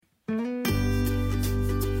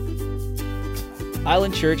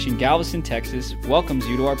Island Church in Galveston, Texas welcomes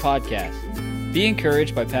you to our podcast. Be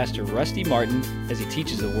encouraged by Pastor Rusty Martin as he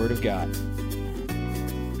teaches the Word of God.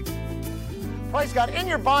 Praise God. In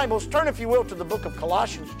your Bibles, turn if you will to the book of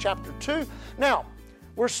Colossians chapter 2. Now,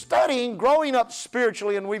 we're studying growing up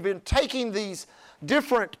spiritually, and we've been taking these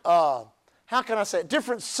different,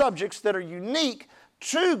 different subjects that are unique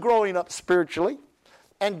to growing up spiritually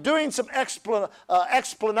and doing some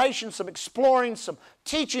explanation, some exploring, some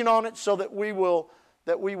teaching on it so that we will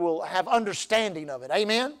have understanding of it.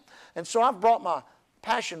 Amen? And so I've brought my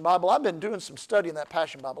Passion Bible. I've been doing some study in that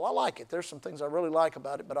Passion Bible. I like it. There's some things I really like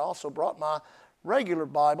about it, but I also brought my regular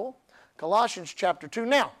Bible, Colossians chapter 2.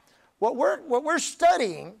 Now, what we're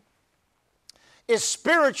studying is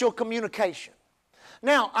spiritual communication.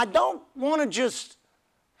 Now, I don't want to just,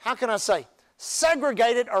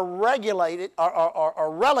 segregate it or regulate it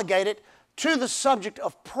or relegate it to the subject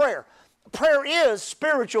of prayer. Prayer is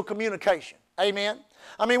spiritual communication. Amen?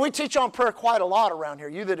 I mean, we teach on prayer quite a lot around here.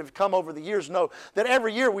 You that have come over the years know that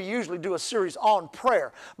every year we usually do a series on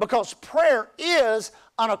prayer because prayer is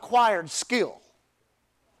an acquired skill.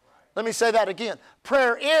 Let me say that again.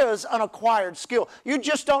 Prayer is an acquired skill. You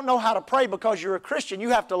just don't know how to pray because you're a Christian. You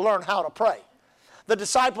have to learn how to pray. The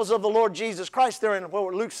disciples of the Lord Jesus Christ, there in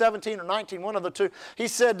Luke 17 or 19, one of the two, he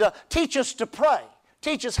said, teach us to pray.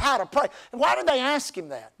 Teach us how to pray. And why did they ask him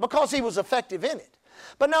that? Because he was effective in it.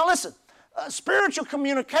 But now listen, spiritual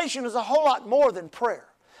communication is a whole lot more than prayer.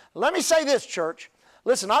 Let me say this, church.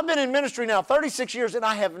 Listen, I've been in ministry now 36 years, and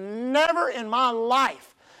I have never in my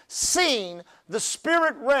life seen the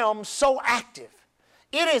spirit realm so active.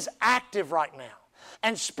 It is active right now.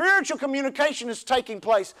 And spiritual communication is taking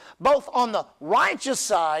place both on the righteous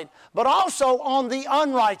side, but also on the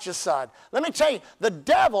unrighteous side. Let me tell you, the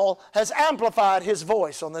devil has amplified his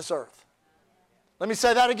voice on this earth. Let me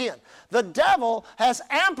say that again. The devil has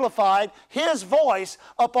amplified his voice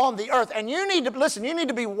upon the earth. And you need to, listen, you need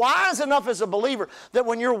to be wise enough as a believer that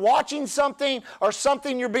when you're watching something or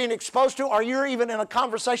something you're being exposed to or you're even in a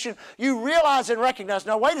conversation, you realize and recognize,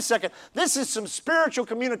 now wait a second, this is some spiritual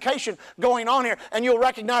communication going on here, and you'll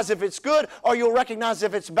recognize if it's good or you'll recognize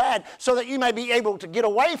if it's bad so that you may be able to get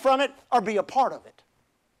away from it or be a part of it.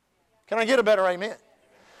 Can I get a better amen?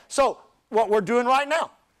 So, what we're doing right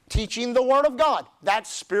now, teaching the Word of God.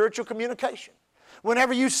 That's spiritual communication.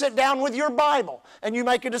 Whenever you sit down with your Bible and you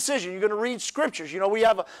make a decision, you're going to read Scriptures. You know, we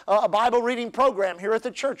have a Bible reading program here at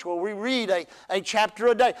the church where we read a chapter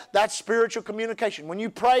a day. That's spiritual communication. When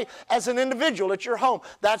you pray as an individual at your home,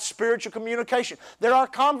 that's spiritual communication. There are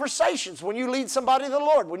conversations when you lead somebody to the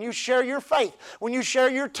Lord, when you share your faith, when you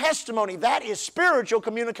share your testimony. That is spiritual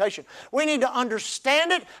communication. We need to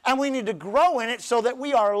understand it and we need to grow in it so that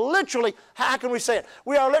we are literally, how can we say it?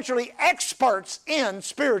 We are literally experts in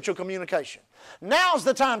spiritual communication. Now's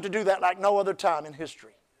the time to do that like no other time in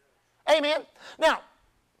history. Amen. Now,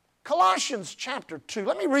 Colossians chapter 2.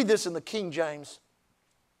 Let me read this in the King James.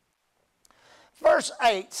 Verse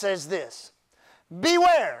 8 says this.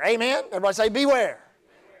 Beware. Amen. Everybody say beware.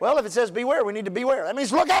 Well, if it says beware, we need to beware. That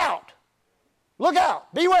means look out. Look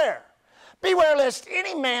out. Beware. Beware lest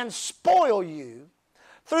any man spoil you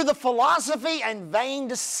through the philosophy and vain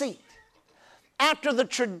deceit, after the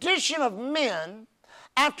tradition of men,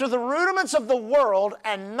 after the rudiments of the world,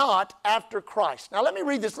 and not after Christ. Now let me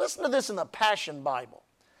read this. Listen to this in the Passion Bible.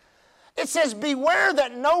 It says, beware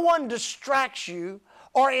that no one distracts you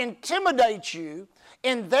or intimidates you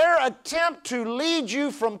in their attempt to lead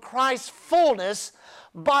you from Christ's fullness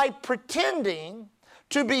by pretending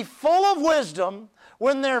to be full of wisdom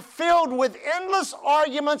when they're filled with endless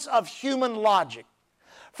arguments of human logic.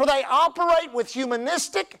 For they operate with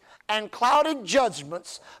humanistic and clouded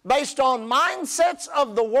judgments based on mindsets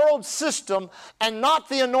of the world system and not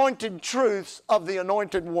the anointed truths of the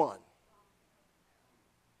Anointed One.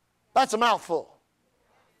 That's a mouthful.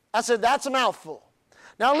 I said that's a mouthful.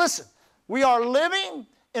 Now listen, we are living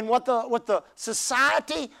in what the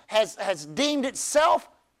society has deemed itself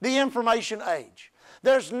the information age.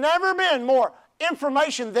 There's never been more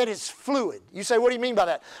information that is fluid. You say, what do you mean by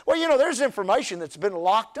that? Well, you know, there's information that's been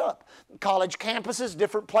locked up. College campuses,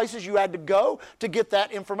 different places you had to go to get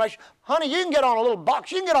that information. Honey, you can get on a little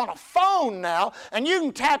box. You can get on a phone now, and you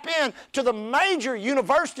can tap in to the major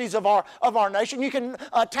universities of our nation. You can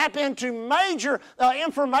tap into major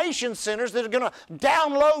information centers that are going to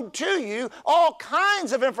download to you all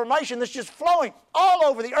kinds of information that's just flowing all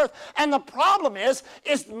over the earth. And the problem is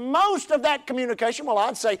most of that communication, well,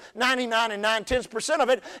 I'd say 99 and 9/10% of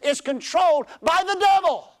it is controlled by the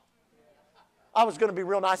devil. I was going to be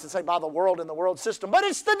real nice and say by the world and the world system, but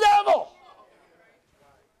it's the devil.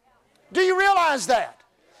 Do you realize that?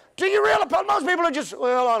 Do you realize? Most people are just,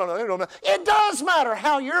 well, I don't know. It don't matter. It does matter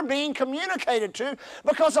how you're being communicated to,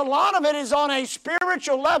 because a lot of it is on a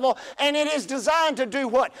spiritual level, and it is designed to do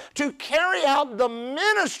what? To carry out the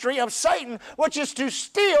ministry of Satan, which is to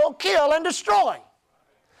steal, kill, and destroy.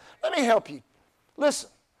 Let me help you.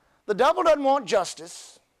 Listen, the devil doesn't want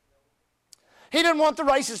justice. He doesn't want the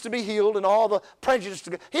races to be healed and all the prejudice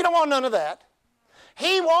to go. He don't want none of that.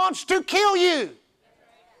 He wants to kill you.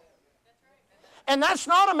 And that's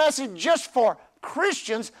not a message just for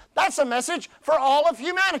Christians. That's a message for all of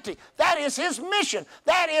humanity. That is his mission.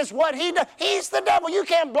 That is what he does. He's the devil. You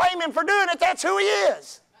can't blame him for doing it. That's who he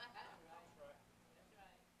is.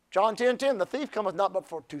 John 10:10, the thief cometh not but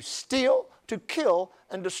for to steal, to kill,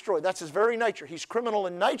 and destroy. That's his very nature. He's criminal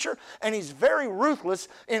in nature, and he's very ruthless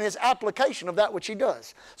in his application of that which he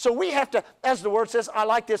does. So we have to, as the word says, I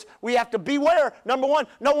like this, we have to beware. Number one,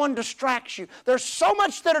 no one distracts you. There's so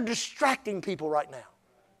much that are distracting people right now.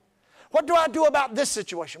 What do I do about this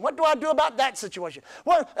situation? What do I do about that situation?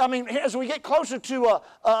 Well, I mean, as we get closer to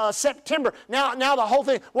September, now the whole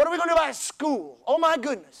thing, what are we going to do about school? Oh my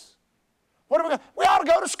goodness. What are we going to do? We ought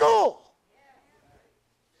to go to school.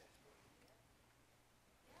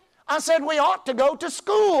 I said we ought to go to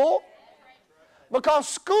school, because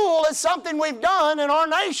school is something we've done in our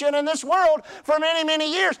nation and this world for many,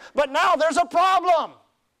 many years. But now there's a problem.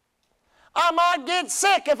 I might get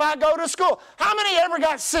sick if I go to school. How many ever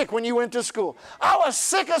got sick when you went to school? I was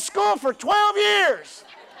sick of school for 12 years.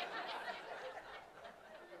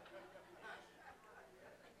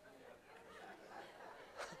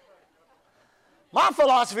 My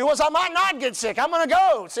philosophy was I might not get sick. I'm going to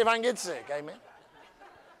go see if I can get sick. Amen.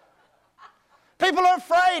 People are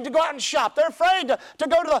afraid to go out and shop. They're afraid to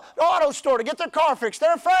go to the auto store to get their car fixed.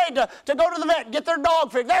 They're afraid to go to the vet and get their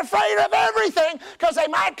dog fixed. They're afraid of everything because they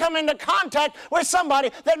might come into contact with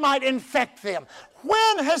somebody that might infect them.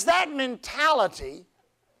 When has that mentality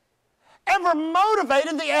ever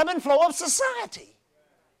motivated the ebb and flow of society?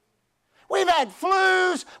 We've had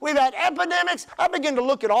flus, we've had epidemics. I begin to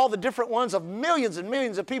look at all the different ones of millions and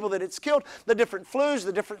millions of people that it's killed, the different flus,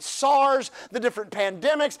 the different SARS, the different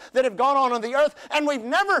pandemics that have gone on the earth, and we've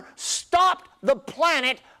never stopped the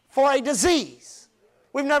planet for a disease.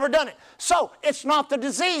 We've never done it. So it's not the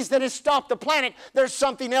disease that has stopped the planet. There's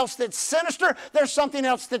something else that's sinister. There's something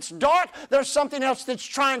else that's dark. There's something else that's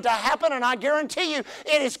trying to happen, and I guarantee you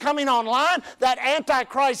it is coming online. That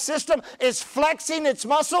Antichrist system is flexing its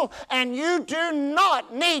muscle, and you do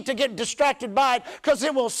not need to get distracted by it, because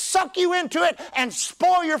it will suck you into it and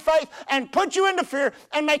spoil your faith and put you into fear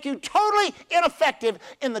and make you totally ineffective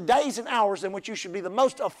in the days and hours in which you should be the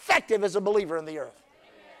most effective as a believer in the earth.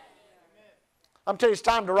 I'm telling you, it's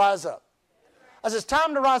time to rise up. As it's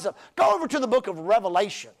time to rise up. Go over to the book of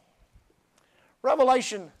Revelation.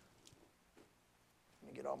 Revelation,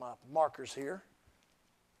 let me get all my markers here.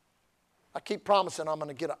 I keep promising I'm going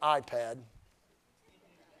to get an iPad.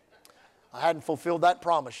 I hadn't fulfilled that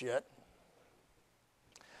promise yet.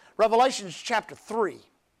 Revelation chapter 3.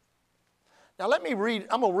 Now let me read,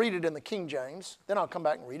 I'm going to read it in the King James, then I'll come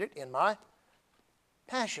back and read it in my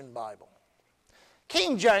Passion Bible.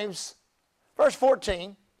 King James, verse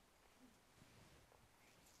 14,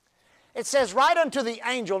 it says, "Write unto the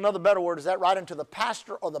angel," another better word is that, write unto the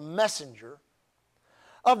pastor or the messenger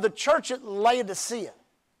of the church at Laodicea.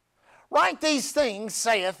 "Write these things,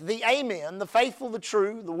 saith the Amen, the faithful, the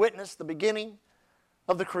true, the witness, the beginning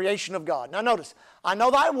of the creation of God." Now notice, "I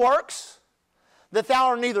know thy works, that thou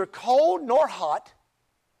art neither cold nor hot.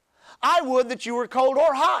 I would that you were cold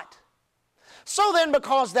or hot. So then,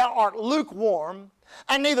 because thou art lukewarm,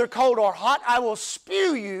 and neither cold or hot, I will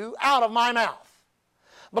spew you out of my mouth.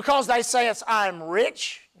 Because thou sayest, I am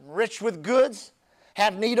rich, rich with goods,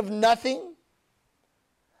 have need of nothing,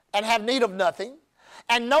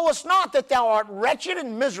 and knowest not that thou art wretched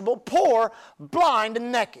and miserable, poor, blind, and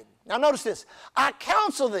naked." Now notice this. "I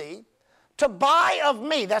counsel thee to buy of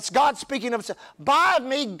me," that's God speaking of himself, "buy of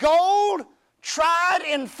me gold tried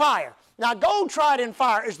in fire." Now gold tried in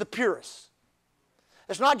fire is the purest.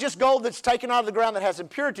 It's not just gold that's taken out of the ground that has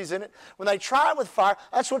impurities in it. When they try it with fire,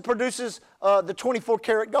 that's what produces the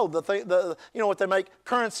 24-karat gold. You know what they make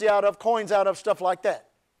currency out of, coins out of, stuff like that.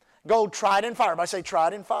 Gold tried in fire. Everybody say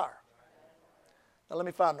tried in fire. Now let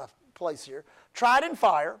me find a place here. Tried in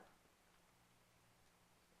fire.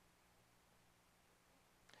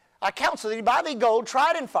 "I counsel thee, buy thee gold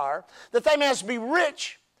tried in fire, that thou mayest be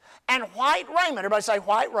rich, and white raiment." Everybody say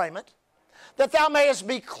white raiment. "That thou mayest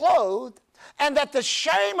be clothed, and that the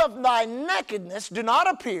shame of thy nakedness do not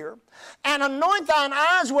appear, and anoint thine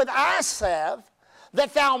eyes with eye salve,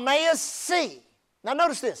 that thou mayest see." Now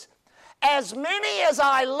notice this. "As many as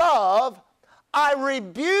I love, I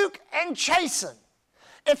rebuke and chasten.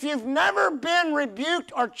 If you've never been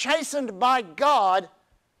rebuked or chastened by God,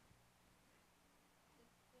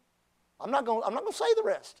 I'm not going to say the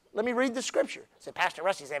rest. Let me read the scripture. Say, Pastor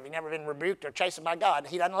Rusty said, have you never been rebuked or chastened by God?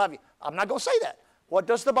 He doesn't love you. I'm not going to say that. What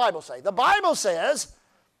does the Bible say? The Bible says,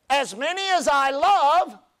 as many as I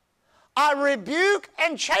love, I rebuke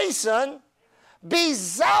and chasten. Be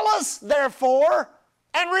zealous, therefore,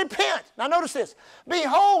 and repent. Now notice this.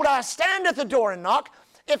 Behold, I stand at the door and knock.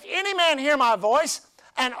 If any man hear my voice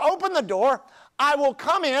and open the door, I will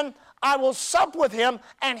come in, I will sup with him,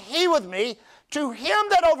 and he with me. To him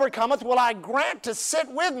that overcometh will I grant to sit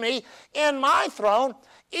with me in my throne,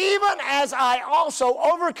 even as I also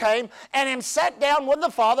overcame and am set down with the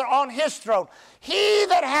Father on his throne. He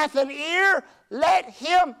that hath an ear, let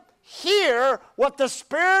him hear what the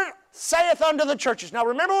Spirit saith unto the churches. Now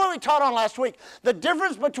remember what we taught on last week, the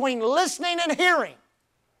difference between listening and hearing.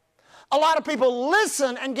 A lot of people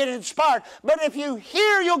listen and get inspired, but if you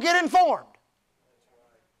hear, you'll get informed.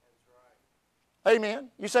 Amen.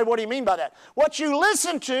 You say, what do you mean by that? What you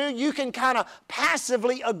listen to, you can kind of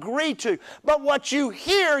passively agree to. But what you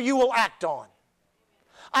hear, you will act on.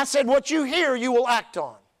 I said, what you hear, you will act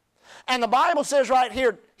on. And the Bible says right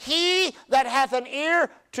here, he that hath an ear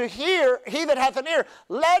to hear, he that hath an ear,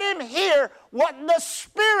 let him hear what the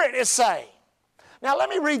Spirit is saying. Now let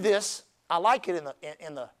me read this. I like it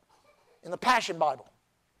in the Passion Bible.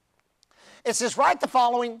 It says, write the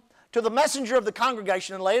following to the messenger of the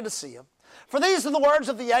congregation in Laodicea. For these are the words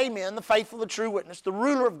of the Amen, the faithful, the true witness, the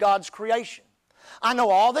ruler of God's creation. I know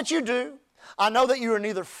all that you do. I know that you are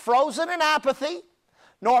neither frozen in apathy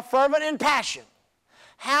nor fervent in passion.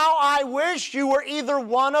 How I wish you were either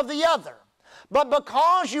one or the other. But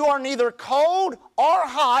because you are neither cold or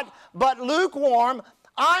hot, but lukewarm,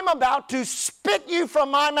 I'm about to spit you from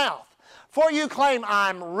my mouth. For you claim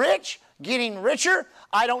I'm rich, getting richer,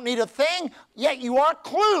 I don't need a thing, yet you are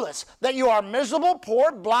clueless, that you are miserable,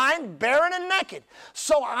 poor, blind, barren, and naked.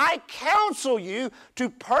 So I counsel you to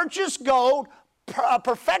purchase gold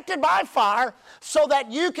perfected by fire, so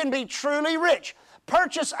that you can be truly rich.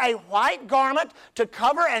 Purchase a white garment to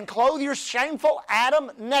cover and clothe your shameful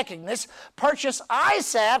Adam nakedness. Purchase eye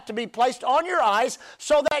salve to be placed on your eyes,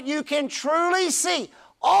 so that you can truly see.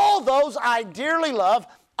 All those I dearly love,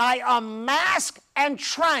 I unmask and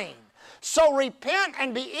train. So repent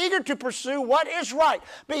and be eager to pursue what is right.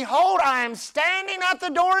 Behold, I am standing at the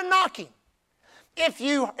door and knocking. If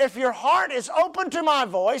your heart is open to my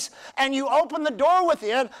voice and you open the door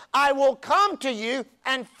within, I will come to you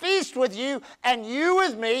and feast with you and you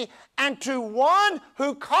with me. And to one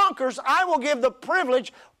who conquers, I will give the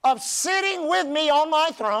privilege of sitting with me on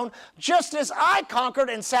my throne, just as I conquered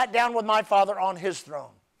and sat down with my Father on his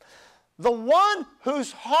throne. The one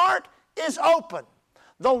whose heart is open.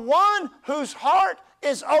 The one whose heart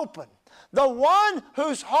is open. The one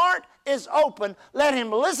whose heart is open, let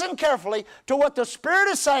him listen carefully to what the Spirit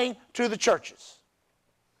is saying to the churches.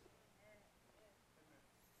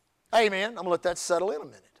 Amen. I'm going to let that settle in a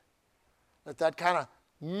minute. Let that kind of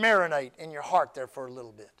marinate in your heart there for a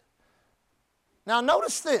little bit. Now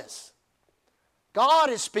notice this.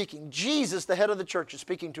 God is speaking. Jesus, the head of the church, is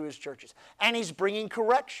speaking to his churches. And he's bringing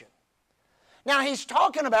correction. Now he's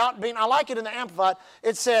talking about being, I like it in the Amplified,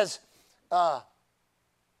 it says,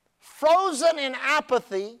 frozen in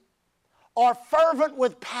apathy or fervent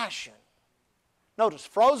with passion. Notice,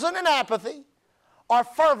 frozen in apathy or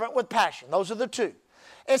fervent with passion. Those are the two.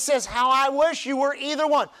 It says, how I wish you were either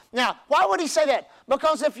one. Now, why would he say that?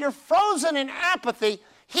 Because if you're frozen in apathy,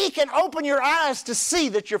 he can open your eyes to see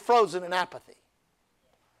that you're frozen in apathy.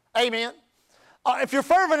 Amen. If you're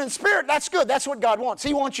fervent in spirit, that's good. That's what God wants.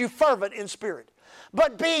 He wants you fervent in spirit.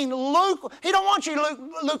 But being lukewarm, he don't want you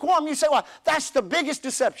lukewarm. You say, well, that's the biggest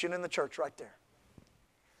deception in the church right there.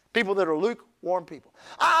 People that are lukewarm people.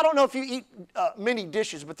 I don't know if you eat many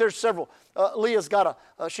dishes, but there's several. Leah's got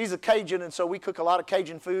she's a Cajun, and so we cook a lot of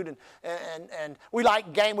Cajun food, and we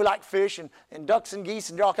like game, we like fish, and ducks and geese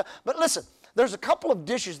and all kinds. But listen, there's a couple of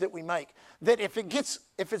dishes that we make that if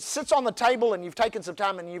it sits on the table and you've taken some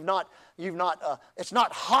time and it's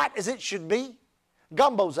not hot as it should be.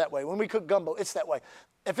 Gumbo's that way. When we cook gumbo, it's that way.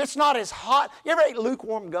 If it's not as hot, you ever ate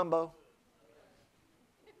lukewarm gumbo?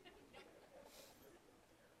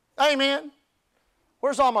 Amen.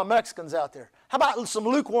 Where's all my Mexicans out there? How about some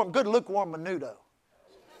good lukewarm menudo?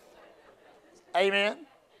 Amen.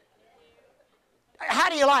 How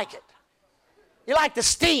do you like it? You like the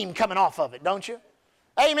steam coming off of it, don't you?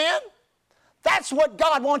 Amen. That's what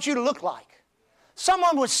God wants you to look like.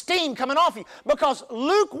 Someone with steam coming off you, because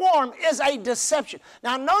lukewarm is a deception.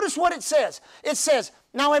 Now notice what it says. It says,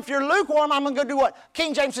 Now, if you're lukewarm, I'm going to do what?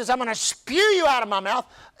 King James says, I'm going to spew you out of my mouth.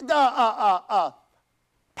 The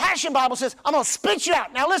Passion Bible says, I'm going to spit you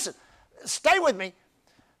out. Now, listen, stay with me.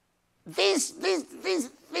 These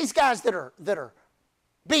guys that are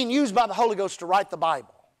being used by the Holy Ghost to write the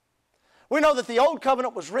Bible, we know that the Old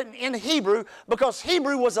Covenant was written in Hebrew because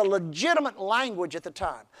Hebrew was a legitimate language at the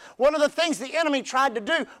time. One of the things the enemy tried to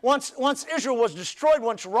do once Israel was destroyed,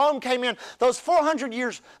 once Rome came in, those 400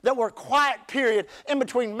 years that were a quiet period in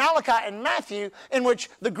between Malachi and Matthew, in which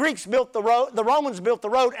the Greeks built the road, the Romans built the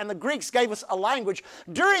road, and the Greeks gave us a language.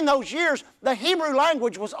 During those years, the Hebrew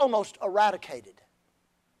language was almost eradicated.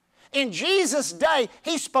 In Jesus' day,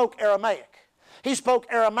 he spoke Aramaic. He spoke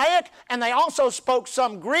Aramaic, and they also spoke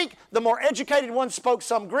some Greek. The more educated ones spoke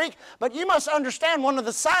some Greek. But you must understand, one of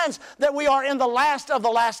the signs that we are in the last of the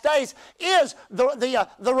last days is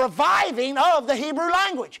the reviving of the Hebrew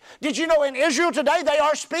language. Did you know in Israel today they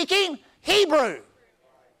are speaking Hebrew?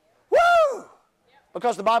 Woo!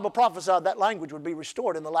 Because the Bible prophesied that language would be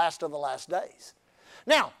restored in the last of the last days.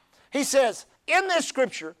 Now, he says, in this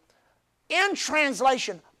scripture, in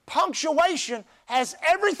translation, punctuation has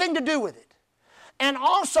everything to do with it. And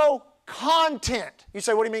also content. You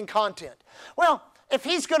say, what do you mean content? Well, if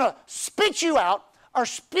he's going to spit you out or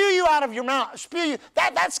spew you out of your mouth,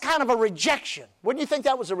 that's kind of a rejection. Wouldn't you think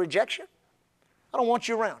that was a rejection? I don't want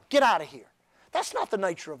you around. Get out of here. That's not the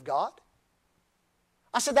nature of God.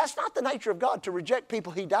 I said, that's not the nature of God, to reject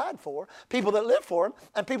people he died for, people that live for him,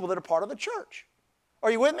 and people that are part of the church.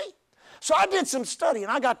 Are you with me? So I did some study,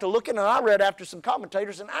 and I got to looking, and I read after some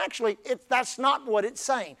commentators, and actually, that's not what it's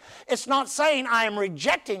saying. It's not saying I am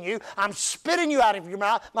rejecting you, I'm spitting you out of your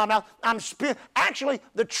mouth, my mouth, Actually,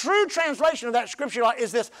 the true translation of that scripture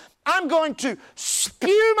is this: I'm going to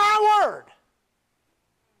spew my word.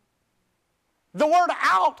 The word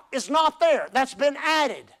out is not there. That's been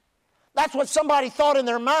added. That's what somebody thought in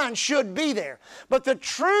their mind should be there. But the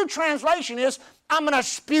true translation is, I'm going to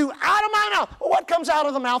spew out of my mouth. Well, what comes out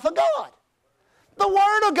of the mouth of God? The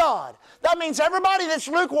Word of God. That means everybody that's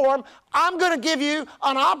lukewarm, I'm going to give you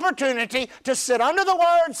an opportunity to sit under the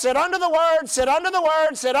Word, sit under the Word, sit under the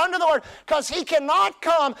Word, sit under the Word, because he cannot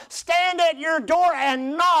come, stand at your door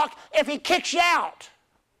and knock if he kicks you out.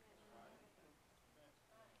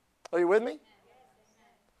 Are you with me?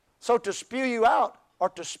 So to spew you out, or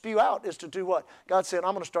to spew out, is to do what? God said,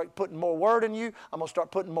 I'm going to start putting more word in you. I'm going to start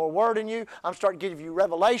putting more word in you. I'm going to start giving you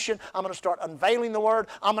revelation. I'm going to start unveiling the word.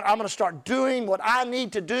 I'm going to start doing what I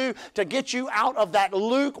need to do to get you out of that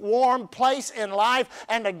lukewarm place in life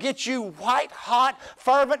and to get you white hot,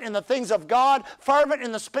 fervent in the things of God, fervent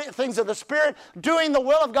in the things of the Spirit, doing the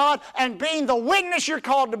will of God, and being the witness you're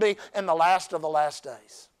called to be in the last of the last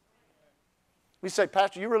days. We say,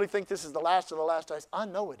 Pastor, you really think this is the last of the last days? I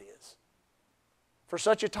know it is. For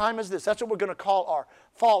such a time as this. That's what we're going to call our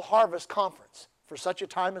Fall Harvest Conference. For such a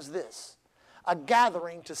time as this. A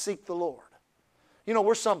gathering to seek the Lord. You know,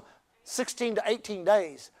 we're some 16 to 18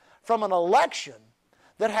 days from an election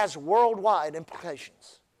that has worldwide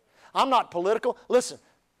implications. I'm not political. Listen,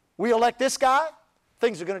 we elect this guy,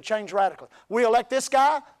 things are going to change radically. We elect this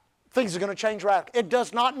guy, things are going to change radically. It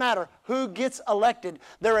does not matter who gets elected.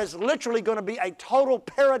 There is literally going to be a total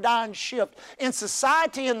paradigm shift in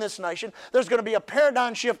society in this nation. There's going to be a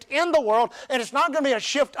paradigm shift in the world, and it's not going to be a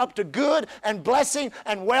shift up to good and blessing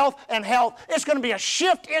and wealth and health. It's going to be a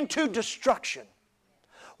shift into destruction.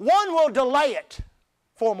 One will delay it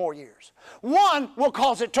 4 more years. One will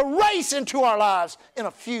cause it to race into our lives in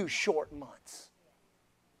a few short months.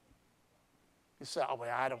 You say, oh, well,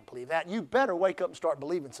 I don't believe that. You better wake up and start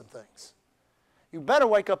believing some things. You better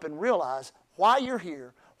wake up and realize why you're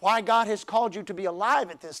here, why God has called you to be alive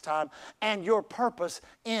at this time, and your purpose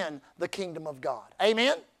in the kingdom of God.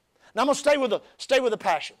 Amen? Now I'm going to stay with the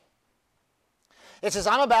passion. It says,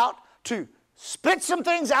 I'm about to spit some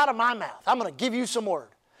things out of my mouth. I'm going to give you some word.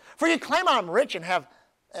 For you claim I'm rich and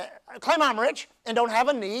don't have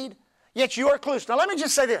a need, yet you are clueless. Now let me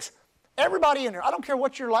just say this. Everybody in here, I don't care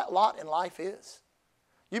what your lot in life is.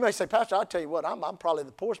 You may say, Pastor, I'll tell you what, I'm probably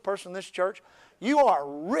the poorest person in this church. You are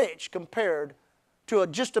rich compared to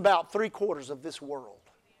just about 3/4 of this world.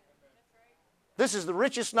 This is the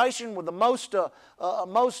richest nation with the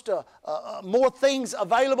more things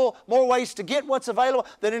available, more ways to get what's available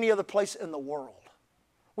than any other place in the world.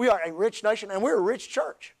 We are a rich nation, and we're a rich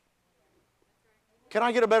church. Can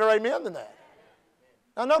I get a better amen than that?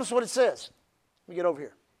 Now notice what it says. Let me get over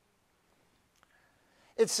here.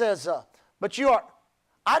 It says, but you're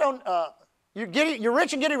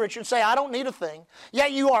rich and getting richer, and say, I don't need a thing.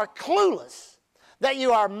 Yet you are clueless, that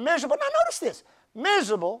you are miserable. Now notice this.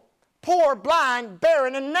 Miserable, poor, blind,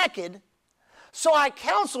 barren, and naked. So I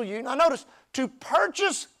counsel you, now notice, to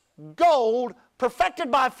purchase gold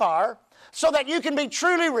perfected by fire, so that you can be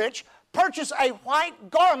truly rich. Purchase a white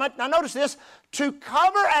garment, now notice this, to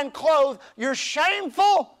cover and clothe your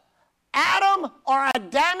shameful Adam or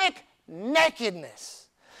Adamic nakedness.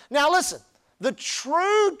 Now listen, the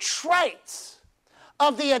true traits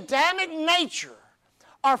of the Adamic nature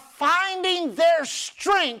are finding their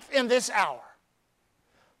strength in this hour.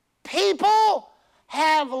 People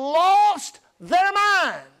have lost their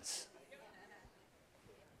minds.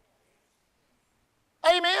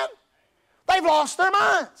 Amen? They've lost their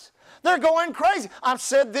minds. They're going crazy. I've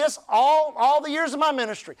said this all the years of my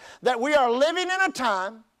ministry, that we are living in a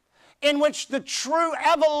time in which the true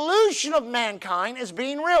evolution of mankind is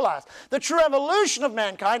being realized. The true evolution of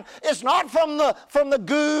mankind is not from the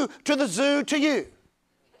goo to the zoo to you.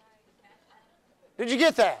 Did you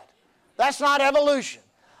get that? That's not evolution.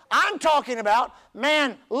 I'm talking about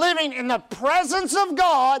man living in the presence of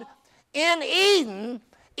God in Eden,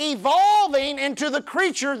 evolving into the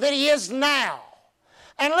creature that he is now.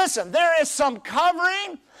 And listen, there is some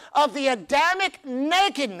covering of the Adamic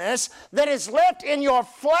nakedness that is left in your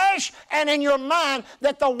flesh and in your mind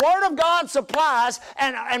that the Word of God supplies,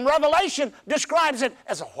 and Revelation describes it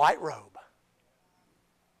as a white robe.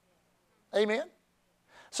 Amen?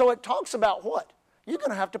 So it talks about what? You're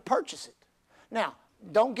going to have to purchase it. Now,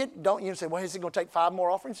 don't you say, well, is it going to take 5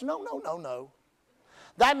 more offerings? No.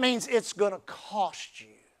 That means it's going to cost you.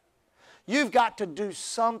 You've got to do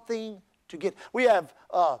something to get. We have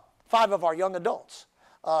 5 of our young adults.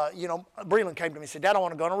 Breland came to me and said, Dad, I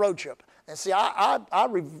want to go on a road trip. And see, I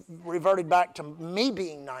reverted back to me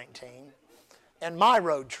being 19 and my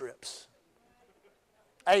road trips.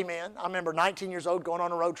 Amen. I remember 19 years old going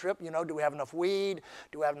on a road trip. Do we have enough weed?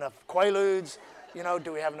 Do we have enough Quaaludes?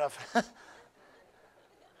 Do we have enough?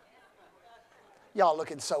 Y'all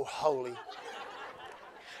looking so holy.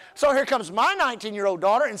 So here comes my 19-year-old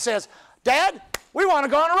daughter and says, Dad, we want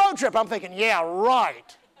to go on a road trip. I'm thinking, yeah,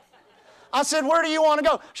 right. I said, where do you want to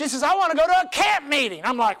go? She says, I want to go to a camp meeting.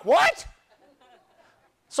 I'm like, what?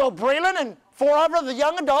 So Breland and 4 of the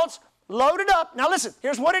young adults loaded up. Now listen,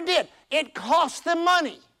 here's what it did. It cost them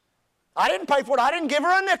money. I didn't pay for it. I didn't give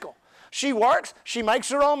her a nickel. She works. She makes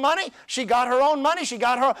her own money. She got her own money. She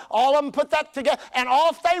got her, all of them put that together. And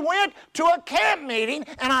off they went to a camp meeting.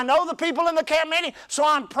 And I know the people in the camp meeting. So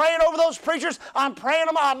I'm praying over those preachers. I'm praying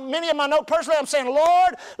them. Many of them I know personally. I'm saying,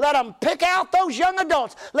 Lord, let them pick out those young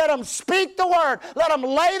adults. Let them speak the word. Let them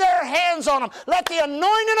lay their hands on them. Let the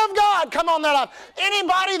anointing of God come on their life.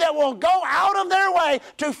 Anybody that will go out of their way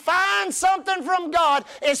to find something from God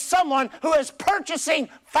is someone who is purchasing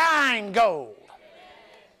fine gold.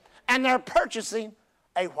 And they're purchasing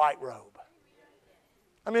a white robe.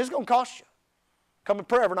 I mean, it's going to cost you. Come to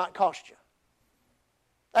prayer every night cost you.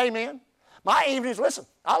 Amen. My evenings, listen,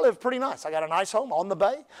 I live pretty nice. I got a nice home on the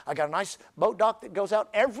bay. I got a nice boat dock that goes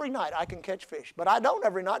out every night. I can catch fish. But I don't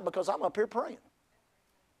every night because I'm up here praying.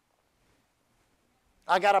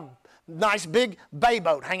 I got a nice big bay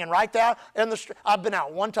boat hanging right there in the street. I've been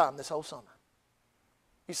out one time this whole summer.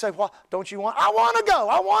 You say, why don't you want? I want to go.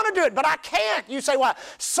 I want to do it, but I can't. You say, why?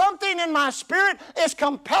 Something in my spirit is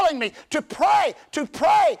compelling me to pray, to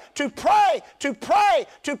pray, to pray, to pray,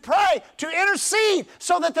 to pray, to intercede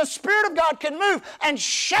so that the Spirit of God can move and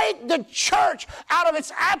shake the church out of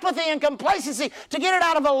its apathy and complacency, to get it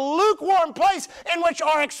out of a lukewarm place in which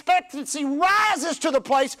our expectancy rises to the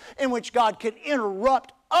place in which God can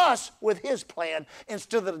interrupt us with His plan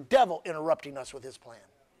instead of the devil interrupting us with his plan.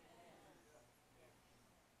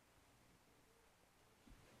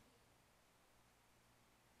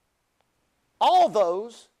 All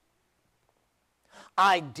those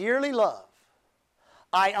I dearly love,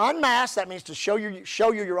 I unmask, that means to show you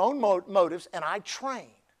your own motives, and I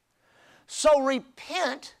train. So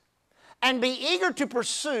repent and be eager to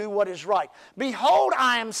pursue what is right. Behold,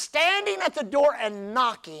 I am standing at the door and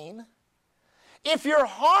knocking. If your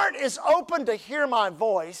heart is open to hear my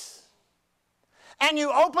voice, and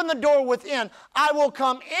you open the door within, I will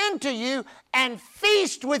come into you and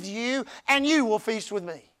feast with you, and you will feast with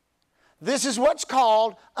me. This is what's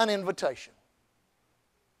called an invitation.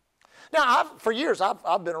 Now, for years,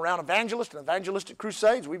 I've been around evangelists and evangelistic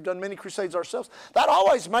crusades. We've done many crusades ourselves. That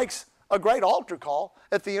always makes a great altar call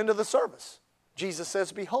at the end of the service. Jesus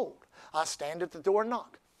says, behold, I stand at the door and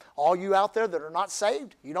knock. All you out there that are not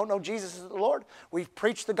saved, you don't know Jesus is the Lord, we've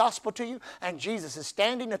preached the gospel to you, and Jesus is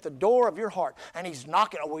standing at the door of your heart, and He's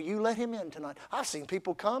knocking. Oh, will you let Him in tonight? I've seen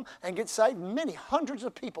people come and get saved. Many hundreds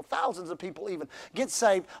of people, thousands of people even, get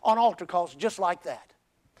saved on altar calls just like that.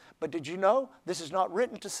 But did you know this is not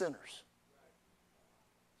written to sinners?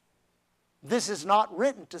 This is not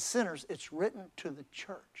written to sinners. It's written to the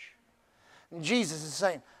church. And Jesus is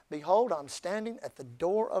saying, behold, I'm standing at the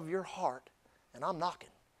door of your heart and I'm knocking.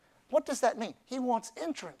 What does that mean? He wants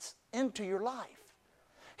entrance into your life.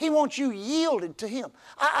 He wants you yielded to Him.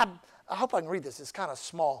 I hope I can read this. It's kind of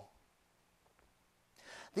small.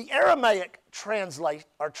 The Aramaic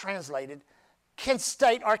translated can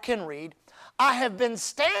state or can read, I have been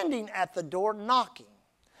standing at the door knocking.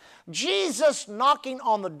 Jesus knocking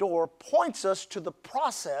on the door points us to the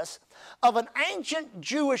process of an ancient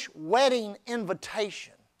Jewish wedding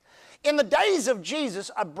invitation. In the days of Jesus,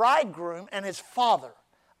 a bridegroom and his father,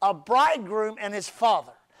 a bridegroom and his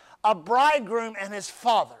father, a bridegroom and his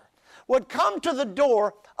father would come to the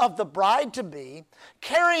door of the bride-to-be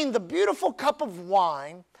carrying the beautiful cup of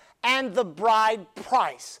wine and the bride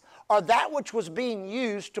price, or that which was being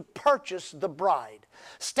used to purchase the bride.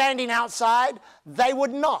 Standing outside, they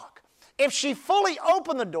would knock. If she fully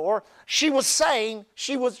opened the door, she was saying,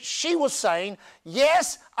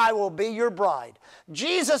 yes, I will be your bride.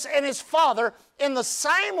 Jesus and His Father, in the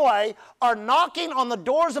same way, are knocking on the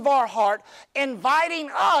doors of our heart,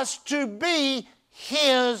 inviting us to be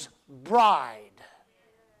His bride.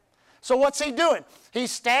 So what's He doing? He's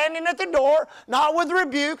standing at the door, not with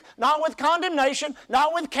rebuke, not with condemnation,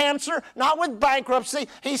 not with cancer, not with bankruptcy.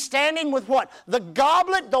 He's standing with what? The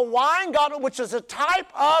goblet, the wine goblet, which is a type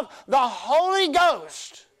of the Holy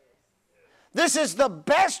Ghost. This is the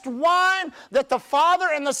best wine that the Father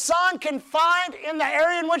and the Son can find in the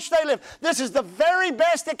area in which they live. This is the very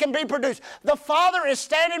best that can be produced. The Father is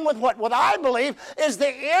standing with what? What I believe is the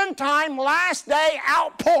end time, last day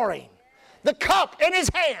outpouring. The cup in His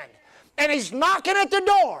hand. And He's knocking at the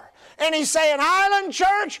door. And He's saying, Island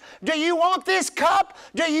Church, do you want this cup?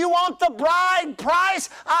 Do you want the bride price?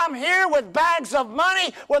 I'm here with bags of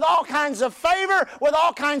money, with all kinds of favor, with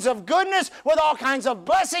all kinds of goodness, with all kinds of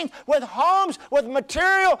blessings, with homes, with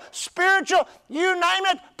material, spiritual, you name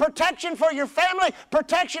it, protection for your family,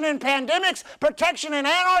 protection in pandemics, protection in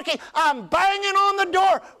anarchy. I'm banging on the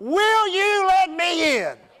door. Will you let me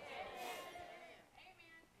in?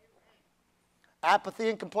 Apathy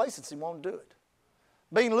and complacency won't do it.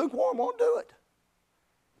 Being lukewarm won't do it.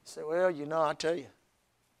 You say, well, you know, I tell you,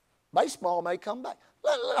 baseball may come back.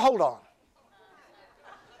 Hold on.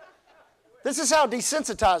 This is how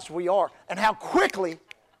desensitized we are and how quickly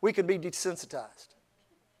we can be desensitized.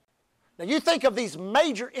 Now, you think of these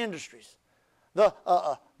major industries, the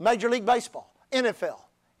Major League Baseball, NFL,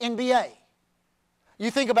 NBA. You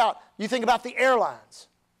think about the airlines.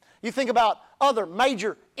 You think about other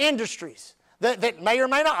major industries that may or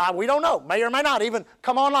may not, we don't know, may or may not even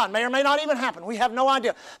come online, may or may not even happen. We have no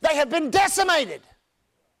idea. They have been decimated.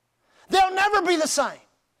 They'll never be the same.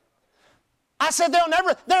 I said they'll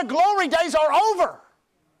never, their glory days are over.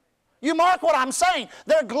 You mark what I'm saying.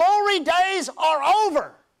 Their glory days are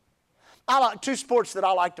over. I like two sports that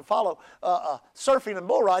I like to follow, surfing and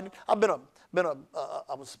bull riding. I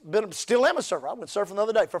still am a surfer. I went surfing the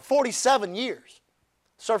other day for 47 years.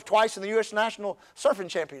 Surfed twice in the U.S. National Surfing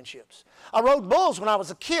Championships. I rode bulls when I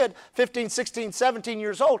was a kid, 15, 16, 17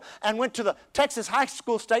 years old, and went to the Texas High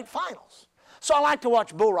School State Finals. So I like to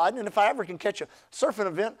watch bull riding, and if I ever can catch a surfing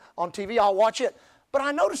event on TV, I'll watch it. But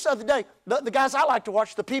I noticed the other day, the guys I like to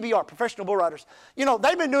watch, the PBR, Professional Bull Riders, you know,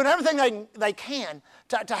 they've been doing everything they can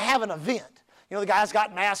to have an event. You know, the guys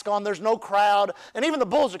got masks on, there's no crowd, and even the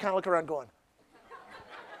bulls are kind of looking around going.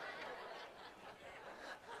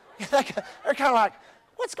 They're kind of like,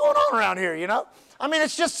 what's going on around here, you know? I mean,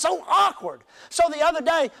 it's just so awkward. So the other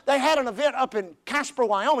day, they had an event up in Casper,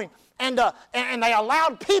 Wyoming, and they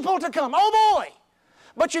allowed people to come. Oh, boy!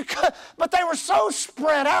 But they were so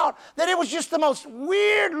spread out that it was just the most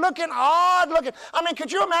weird-looking, odd-looking. I mean,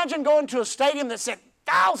 could you imagine going to a stadium that said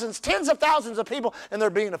thousands, tens of thousands of people, and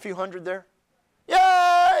there being a few hundred there?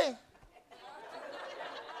 Yay!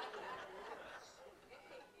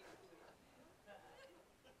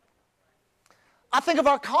 I think of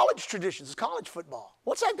our college traditions, college football.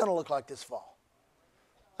 What's that going to look like this fall?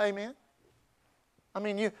 Amen. I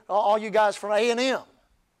mean, all you guys from A&M.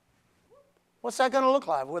 What's that going to look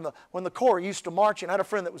like when the Corps used to march? And I had a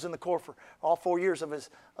friend that was in the Corps for all 4 years of his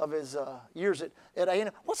years at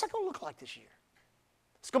A&M. What's that going to look like this year?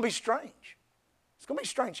 It's going to be strange. It's going to be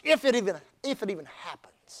strange if it even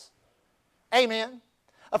happens. Amen.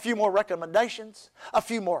 A few more recommendations. A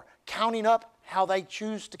few more counting up how they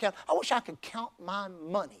choose to count. I wish I could count my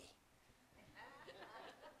money.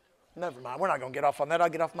 Never mind. We're not going to get off on that. I'll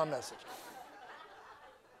get off my message.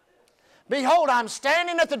 Behold, I'm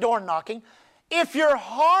standing at the door knocking. If your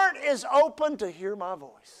heart is open to hear my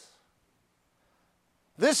voice.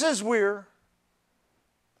 This is where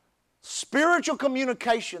spiritual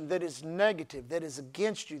communication that is negative, that is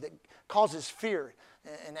against you, that causes fear,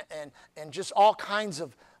 and just all kinds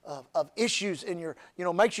of issues in your,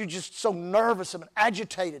 makes you just so nervous and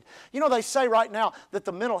agitated. They say right now that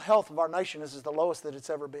the mental health of our nation is the lowest that it's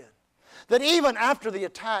ever been. That even after the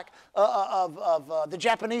attack of the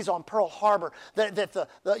Japanese on Pearl Harbor, that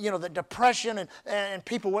the depression and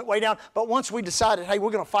people went way down. But once we decided, hey,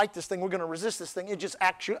 we're going to fight this thing, we're going to resist this thing, it just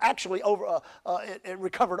actually it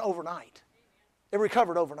recovered overnight. It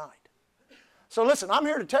recovered overnight. So listen, I'm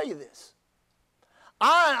here to tell you this.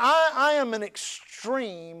 I am an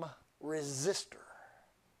extreme resistor.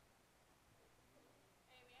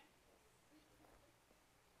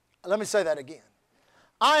 Let me say that again.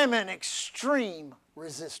 I am an extreme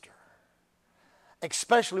resistor,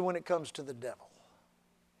 especially when it comes to the devil.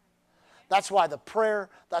 That's why the prayer,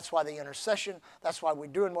 that's why the intercession, that's why we're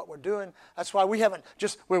doing what we're doing. That's why we haven't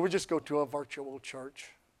we just go to a virtual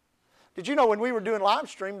church. Did you know when we were doing live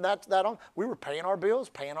stream, we were paying our bills,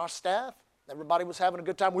 paying our staff. Everybody was having a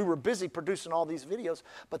good time. We were busy producing all these videos,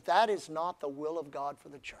 but that is not the will of God for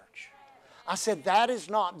the church. I said, that is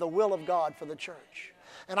not the will of God for the church.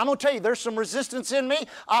 And I'm going to tell you, there's some resistance in me.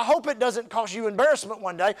 I hope it doesn't cause you embarrassment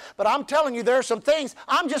one day, but I'm telling you, there are some things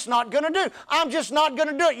I'm just not going to do. I'm just not going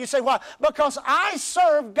to do it. You say, why? Because I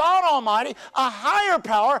serve God Almighty, a higher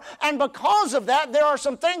power, and because of that, there are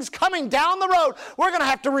some things coming down the road. We're going to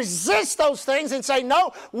have to resist those things and say,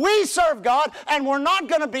 no, we serve God, and we're not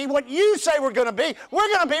going to be what you say we're going to be. We're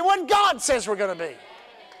going to be what God says we're going to be.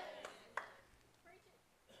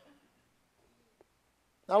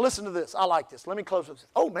 Now listen to this. I like this. Let me close with this.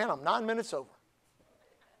 Oh man, I'm 9 minutes over.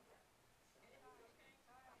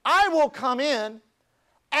 I will come in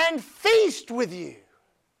and feast with you.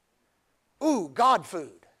 Ooh, God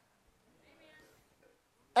food.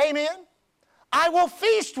 Amen. I will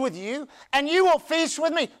feast with you and you will feast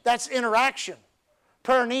with me. That's interaction.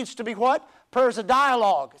 Prayer needs to be what? Prayer is a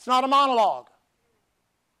dialogue. It's not a monologue.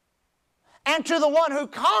 And to the one who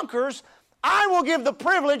conquers, I will give the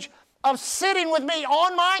privilege of sitting with me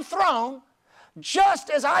on my throne, just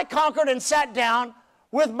as I conquered and sat down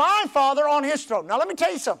with my Father on His throne. Now let me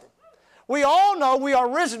tell you something. We all know we are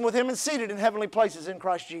risen with Him and seated in heavenly places in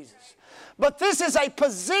Christ Jesus. But this is a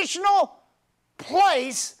positional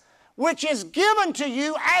place which is given to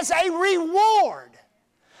you as a reward.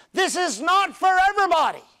 This is not for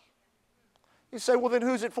everybody. You say, well then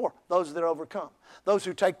who's it for? Those that overcome. Those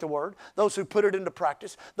who take the word, those who put it into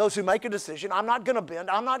practice, those who make a decision. I'm not going to bend.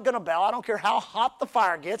 I'm not going to bow. I don't care how hot the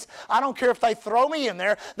fire gets. I don't care if they throw me in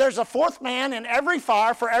there. There's a fourth man in every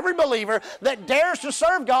fire for every believer that dares to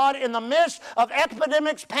serve God in the midst of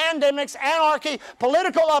epidemics, pandemics, anarchy,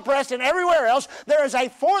 political unrest, and everywhere else. There is a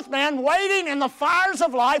fourth man waiting in the fires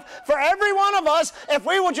of life for every one of us. If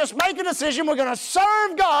we will just make a decision, we're going to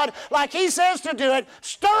serve God like He says to do it,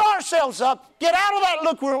 stir ourselves up, get out of that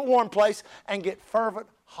lukewarm place, and get fervent,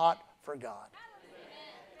 hot for God.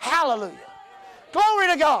 Hallelujah. Glory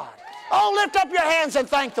to God. Oh, lift up your hands and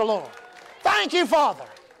thank the Lord. Thank you, Father.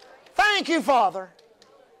 Thank you, Father.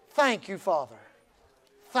 Thank you, Father.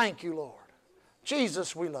 Thank you, Lord.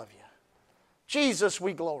 Jesus, we love you. Jesus,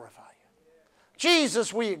 we glorify you.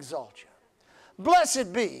 Jesus, we exalt you.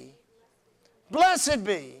 Blessed be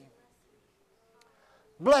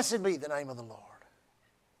the name of the Lord.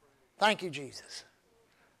 Thank you, Jesus.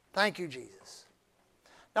 Thank you, Jesus.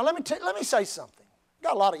 Now let me say something.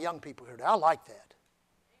 Got a lot of young people here today. I like that.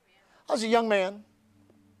 I was a young man.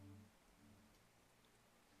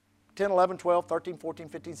 10, 11, 12, 13, 14,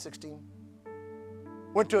 15, 16.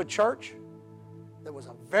 Went to a church that was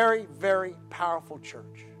a very, very powerful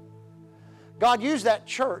church. God used that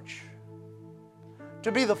church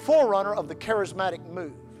to be the forerunner of the charismatic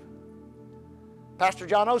move. Pastor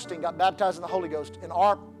John Osteen got baptized in the Holy Ghost in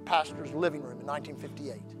our pastor's living room in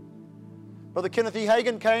 1958. Brother Kenneth E.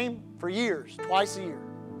 Hagin came for years, twice a year,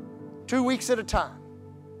 2 weeks at a time.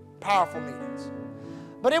 Powerful meetings.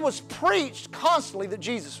 But it was preached constantly that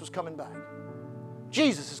Jesus was coming back.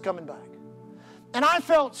 Jesus is coming back. And I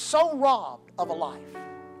felt so robbed of a life.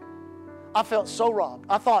 I felt so robbed.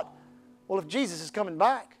 I thought, well, if Jesus is coming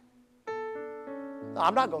back,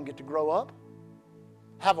 I'm not going to get to grow up,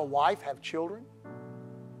 have a wife, have children.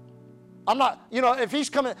 I'm not, if He's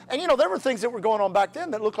coming, and there were things that were going on back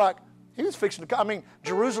then that looked like He was fixing to come. I mean,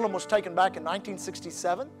 Jerusalem was taken back in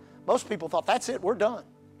 1967. Most people thought, that's it, we're done.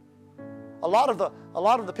 A lot of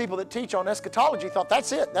the people that teach on eschatology thought,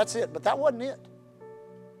 that's it, but that wasn't it.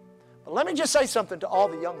 But let me just say something to all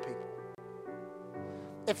the young people.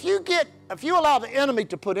 If you allow the enemy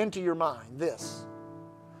to put into your mind this,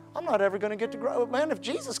 I'm not ever going to get to grow. Man, if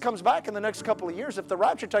Jesus comes back in the next couple of years, if the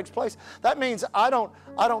rapture takes place, that means I don't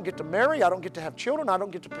get to marry, I don't get to have children, I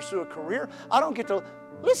don't get to pursue a career, I don't get to,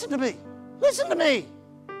 listen to me, listen to me,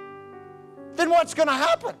 then what's going to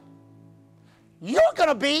happen? You're going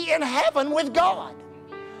to be in heaven with God.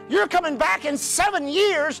 You're coming back in 7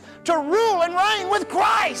 years to rule and reign with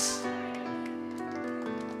Christ.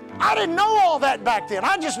 I didn't know all that back then.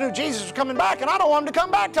 I just knew Jesus was coming back, and I don't want him to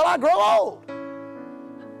come back till I grow old.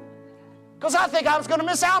 Because I think I was going to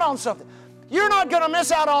miss out on something. You're not going to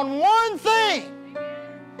miss out on one thing.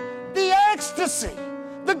 The ecstasy,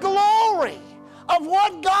 the glory of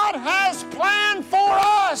what God has planned for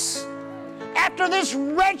us. After this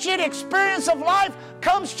wretched experience of life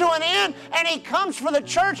comes to an end and He comes for the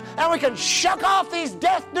church and we can shuck off these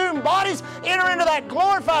death-doomed bodies, enter into that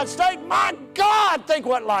glorified state, my God, think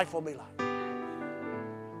what life will be like.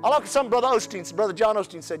 I like something Brother John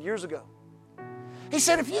Osteen said years ago. He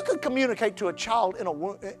said, if you could communicate to a child in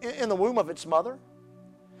the womb of its mother,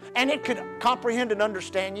 and it could comprehend and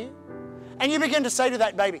understand you, and you begin to say to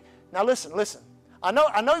that baby, now listen, I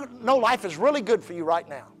know life is really good for you right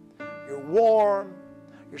now. You're warm,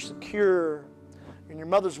 you're secure, you're in your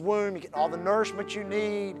mother's womb, you get all the nourishment you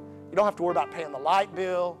need. You don't have to worry about paying the light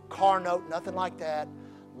bill, car note, nothing like that.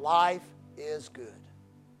 Life is good.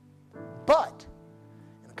 But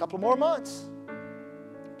in a couple more months,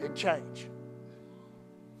 big change.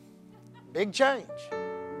 Big change.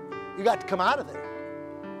 You got to come out of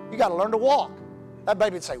there. You got to learn to walk. That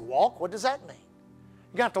baby would say, walk? What does that mean?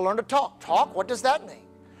 You're going to have to learn to talk. Talk? What does that mean?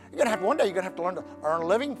 One day you're going to have to learn to earn a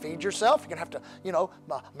living, feed yourself. You're going to have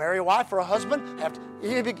to, marry a wife or a husband.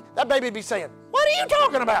 That baby would be saying, what are you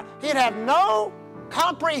talking about? He'd have no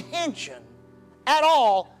comprehension at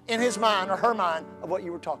all in his mind or her mind of what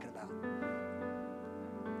you were talking about.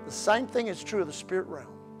 The same thing is true of the spirit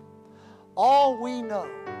realm. All we know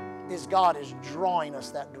is God is drawing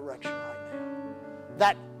us that direction right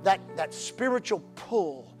now. That spiritual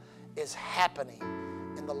pull is happening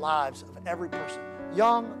in the lives of every person.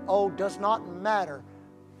 Young, old, does not matter.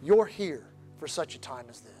 You're here for such a time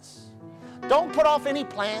as this. Don't put off any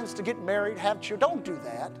plans to get married, have children. Don't do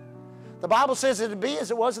that. The Bible says it'll be as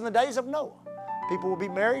it was in the days of Noah. People will be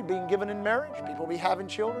married, being given in marriage. People will be having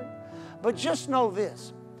children. But just know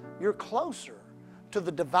this. You're closer to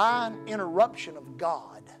the divine interruption of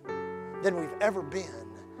God than we've ever been.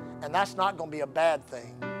 And that's not going to be a bad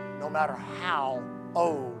thing, no matter how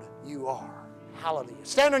old you are. Hallelujah.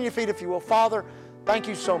 Stand on your feet if you will. Father, thank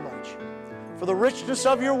you so much for the richness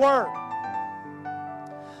of your word.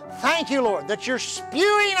 Thank you, Lord, that you're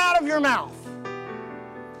spewing out of your mouth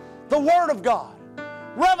the word of God,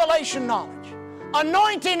 revelation knowledge,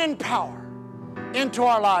 anointing and power into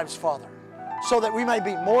our lives, Father, so that we may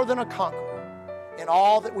be more than a conqueror in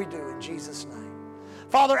all that we do in Jesus' name.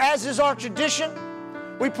 Father, as is our tradition,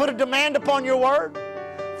 we put a demand upon your word,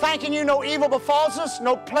 thanking you no evil befalls us,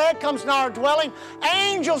 no plague comes nigh our dwelling.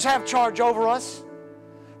 Angels have charge over us.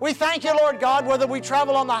 We thank you, Lord God, whether we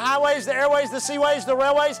travel on the highways, the airways, the seaways, the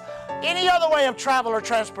railways, any other way of travel or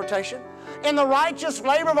transportation. In the righteous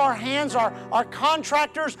labor of our hands, our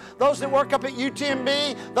contractors, those that work up at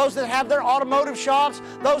UTMB, those that have their automotive shops,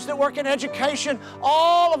 those that work in education,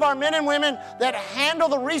 all of our men and women that handle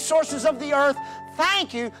the resources of the earth,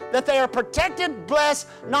 thank you that they are protected, blessed,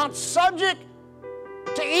 not subject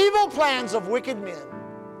to evil plans of wicked men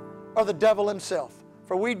or the devil himself.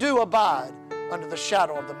 For we do abide under the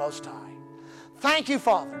shadow of the Most High. Thank you,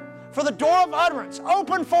 Father, for the door of utterance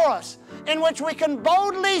open for us in which we can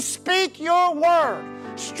boldly speak your word.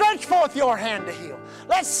 Stretch forth your hand to heal.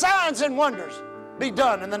 Let signs and wonders be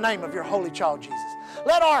done in the name of your holy child Jesus.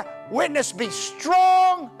 Let our witness be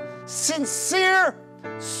strong, sincere,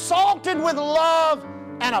 salted with love,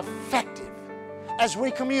 and effective as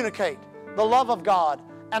we communicate the love of God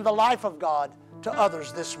and the life of God to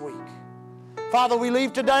others this week. Father, we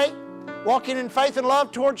leave today walking in faith and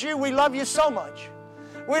love towards you. We love you so much.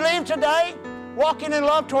 We leave today walking in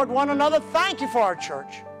love toward one another. Thank you for our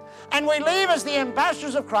church. And we leave as the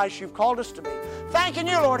ambassadors of Christ you've called us to be. Thanking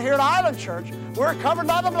you, Lord, here at Island Church. We're covered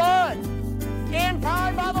by the blood,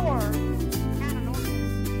 empowered by the word, and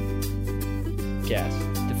anointed.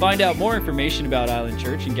 To find out more information about Island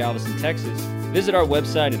Church in Galveston, Texas, visit our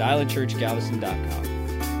website at islandchurchgalveston.com.